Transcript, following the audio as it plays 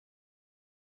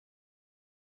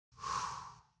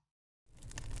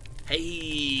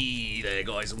Hey there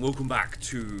guys, and welcome back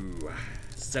to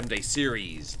 7-day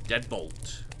series,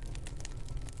 Deadbolt.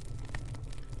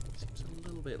 Seems a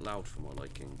little bit loud for my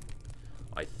liking.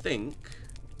 I think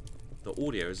the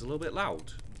audio is a little bit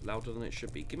loud. Louder than it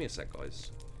should be. Give me a sec,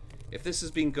 guys. If this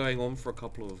has been going on for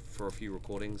a few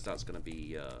recordings, that's gonna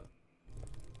be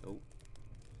oh,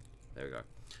 there we go.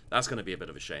 That's gonna be a bit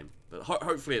of a shame. But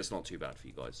hopefully it's not too bad for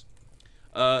you guys.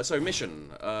 So mission,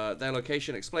 their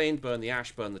location explained, burn the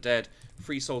ash, burn the dead,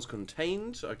 3 souls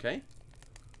contained, okay.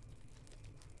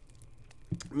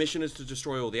 Mission is to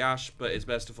destroy all the ash, but it's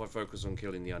best if I focus on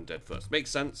killing the undead first.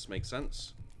 Makes sense, makes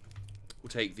sense. We'll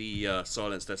take the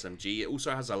silenced SMG. It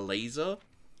also has a laser.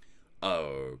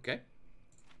 Okay.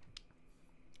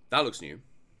 That looks new.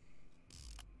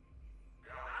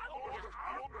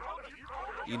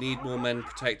 You need more men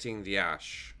protecting the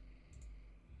ash.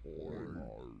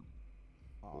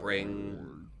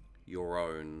 Bring your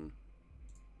own.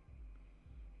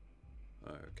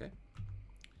 Okay.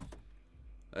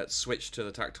 Let's switch to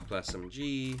the tactical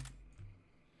SMG.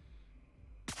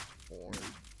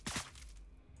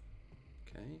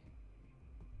 Okay.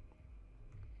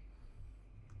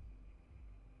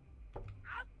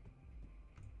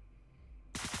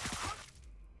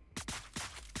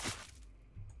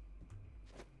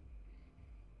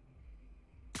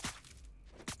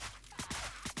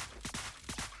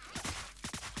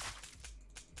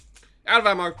 Out of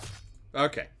ammo.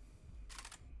 Okay.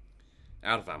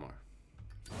 Out of ammo.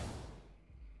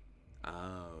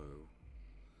 Oh.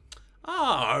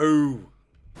 Oh.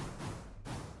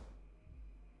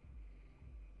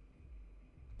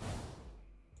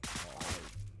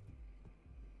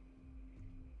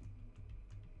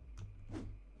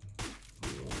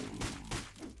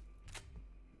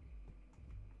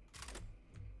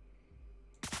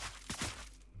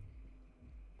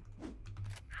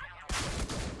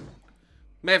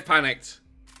 May have panicked.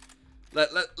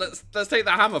 Let's take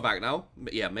that hammer back now.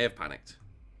 Yeah, may have panicked.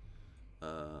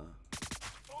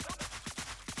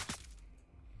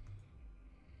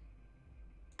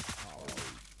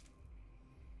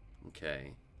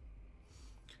 Okay.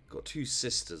 Got 2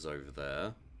 sisters over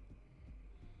there.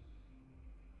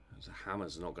 The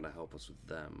hammer's not going to help us with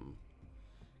them.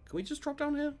 Can we just drop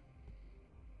down here?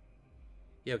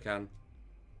 Yeah, we can.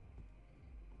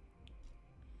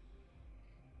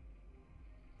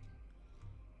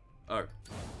 Oh.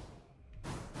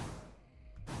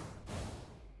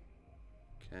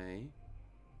 Okay.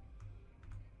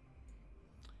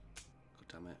 God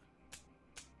damn it.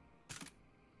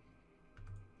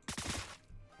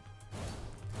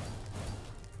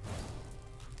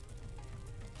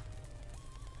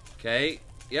 Okay.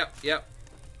 Yep, yep.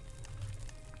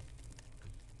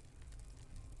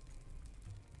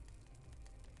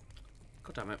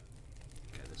 God damn it.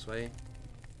 Okay, this way.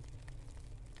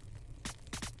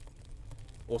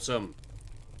 Awesome.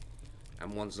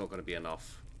 And one's not going to be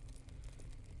enough.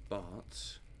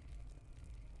 But...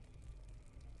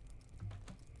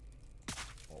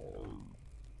 oh.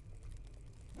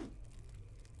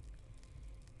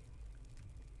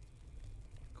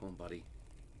 Come on, buddy.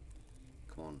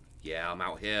 Come on. Yeah, I'm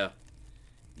out here.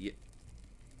 Yeah.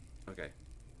 Okay.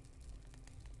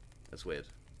 That's weird.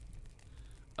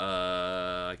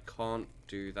 I can't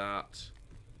do that.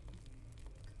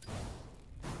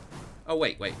 Oh,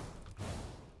 wait.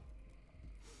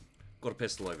 Got a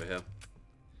pistol over here.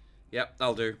 Yep,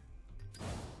 that'll do.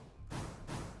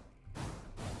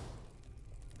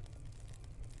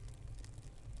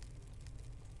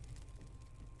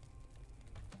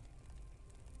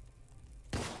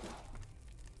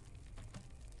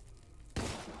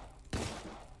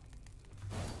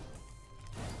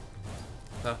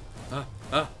 No.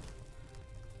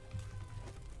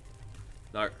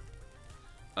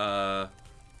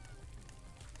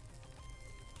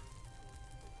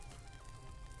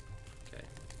 Okay.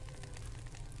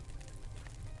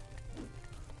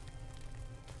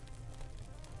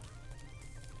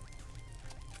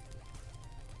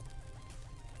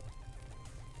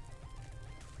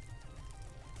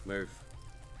 Move.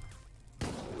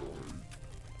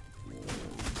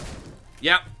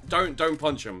 Yep, don't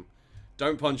punch him.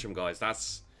 Don't punch him, guys.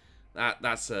 That's a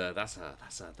bad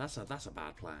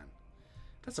plan.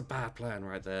 That's a bad plan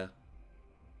right there.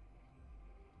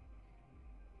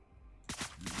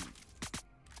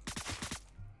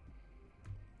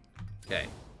 Okay.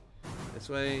 This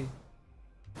way.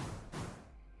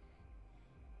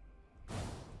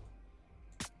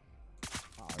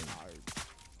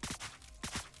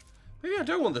 Maybe I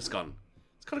don't want this gun.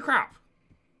 It's kind of crap.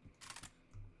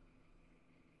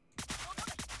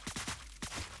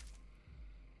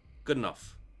 Good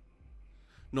enough.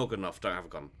 Not good enough. Don't have a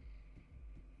gun.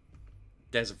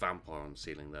 There's a vampire on the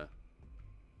ceiling there.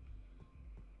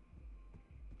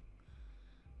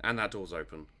 And that door's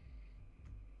open.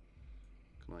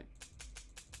 Can I...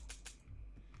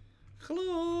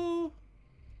 Hello?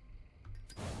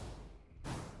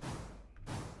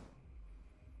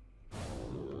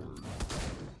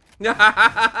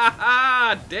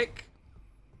 Dick!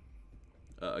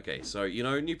 Okay, so, you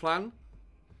know, new plan?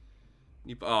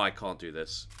 Oh, I can't do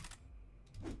this.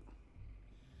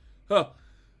 Huh.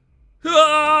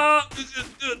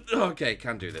 Okay,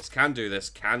 can do this, can do this,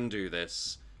 can do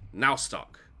this. Now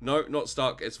stuck. No, not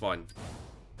stuck, it's fine.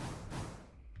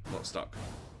 Not stuck.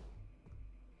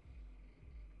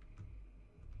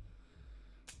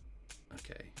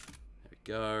 Okay, there we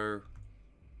go.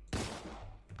 There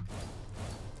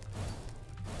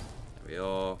we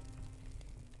are.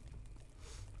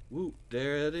 Woo,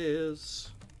 there it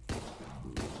is.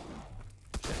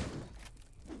 Shit.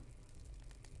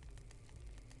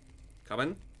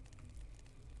 Coming.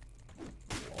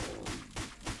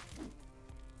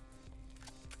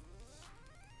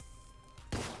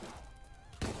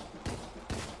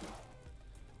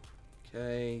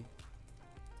 Okay.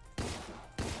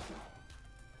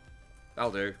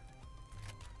 That'll do.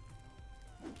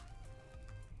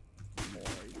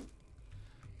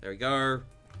 There we go.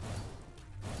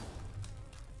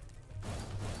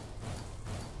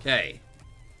 Okay.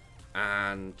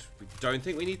 And we don't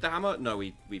think we need the hammer? No,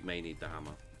 we may need the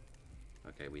hammer.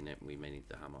 Okay, we may need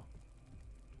the hammer.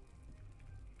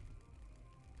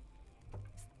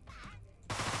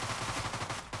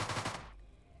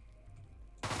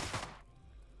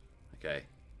 Okay.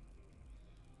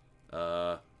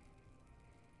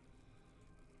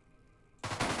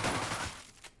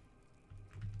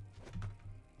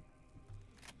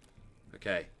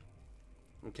 Okay.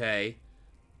 Okay.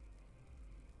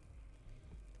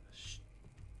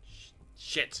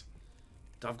 Shit.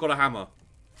 I've got a hammer.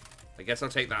 I guess I'll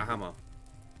take that hammer.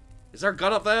 Is there a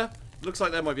gun up there? Looks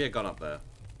like there might be a gun up there.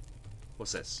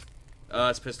 What's this?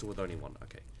 It's a pistol with only one.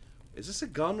 Okay. Is this a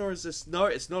gun or is this... No,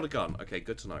 it's not a gun. Okay,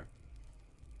 good to know.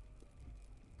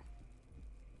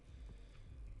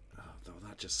 Oh,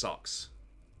 that just sucks.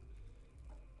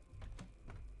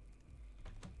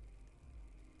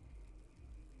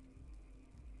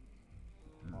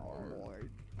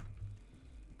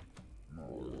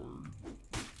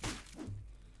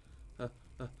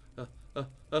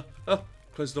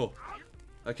 Close the door.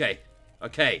 Okay.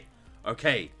 Okay.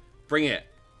 Okay. Bring it.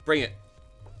 Bring it.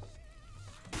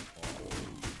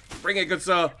 Bring it, good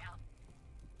sir.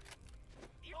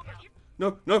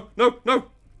 No, no, no,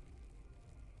 no.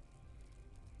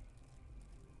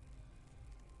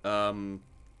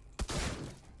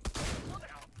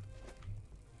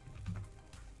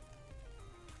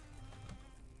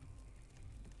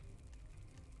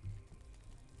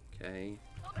 Okay.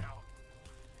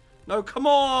 No, come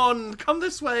on! Come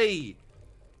this way!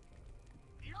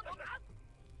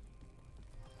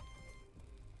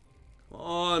 Come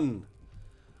on!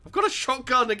 I've got a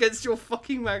shotgun against your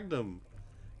fucking magnum!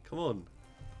 Come on.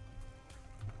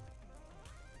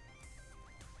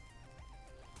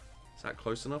 Is that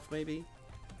close enough, maybe?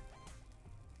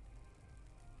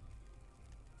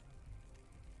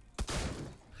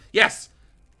 Yes!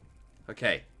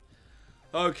 Okay.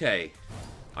 Okay.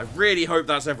 I really hope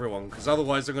that's everyone, because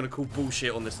otherwise I'm going to call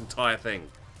bullshit on this entire thing.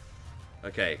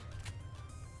 Okay.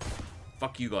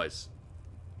 Fuck you guys.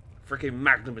 Freaking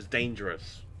Magnum is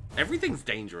dangerous. Everything's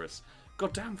dangerous.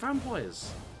 Goddamn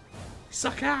vampires. They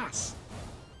suck ass.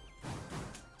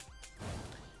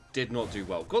 Did not do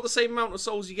well. Got the same amount of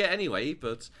souls you get anyway,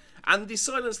 but... And the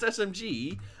silenced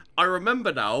SMG, I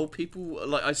remember now, people...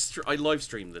 Like, I live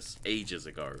streamed this ages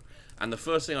ago. And the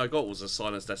first thing I got was a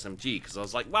silenced SMG, because I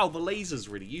was like, wow, the laser's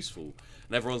really useful.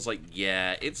 And everyone's like,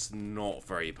 yeah, it's not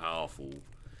very powerful.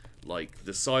 Like,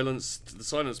 the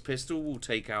silenced pistol will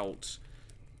take out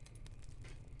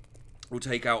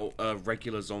a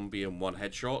regular zombie in one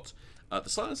headshot. The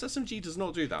silenced SMG does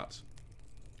not do that.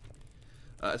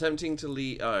 Attempting to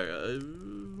lead...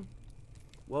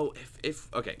 well,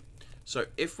 okay. So,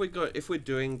 if we're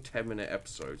doing 10-minute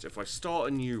episodes, if I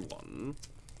start a new one...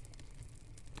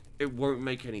 It won't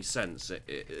make any sense.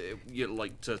 You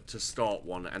like to start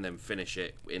one and then finish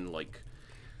it in like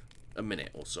a minute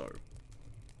or so.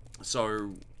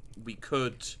 So we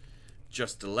could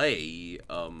just delay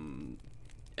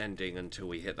ending until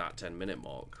we hit that 10-minute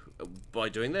mark by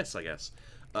doing this, I guess.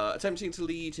 Attempting to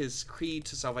lead his creed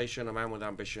to salvation, a man with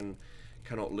ambition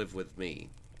cannot live with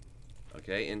me.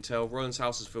 Okay, intel. Roland's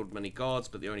house is filled with many guards,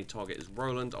 but the only target is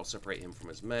Roland. I'll separate him from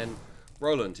his men.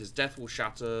 Roland, his death will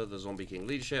shatter the Zombie King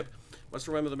leadership. Must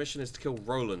remember the mission is to kill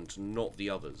Roland, not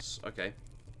the others. Okay.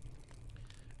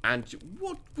 And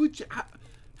what would you...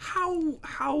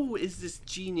 How is this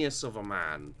genius of a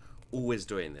man always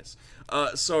doing this?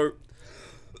 So...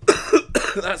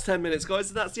 That's 10 minutes, guys,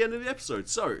 and that's the end of the episode.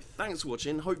 So, thanks for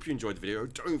watching. Hope you enjoyed the video.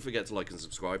 Don't forget to like and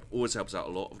subscribe. Always helps out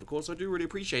a lot. Of course, I do really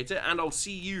appreciate it. And I'll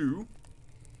see you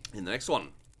in the next one.